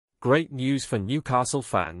Great news for Newcastle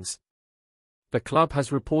fans. The club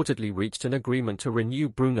has reportedly reached an agreement to renew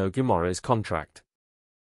Bruno Guimaraes' contract.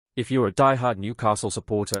 If you're a die-hard Newcastle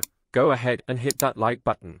supporter, go ahead and hit that like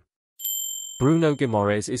button. Bruno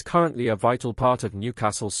Guimaraes is currently a vital part of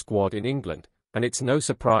Newcastle's squad in England, and it's no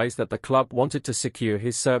surprise that the club wanted to secure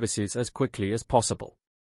his services as quickly as possible.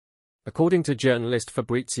 According to journalist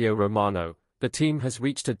Fabrizio Romano, the team has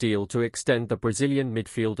reached a deal to extend the Brazilian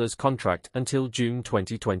midfielder's contract until June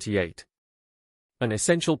 2028. An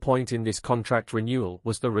essential point in this contract renewal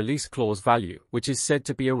was the release clause value, which is said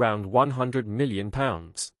to be around £100 million.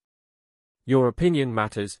 Your opinion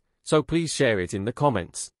matters, so please share it in the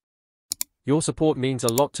comments. Your support means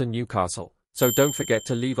a lot to Newcastle, so don't forget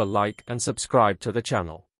to leave a like and subscribe to the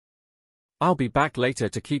channel. I'll be back later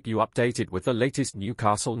to keep you updated with the latest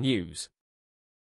Newcastle news.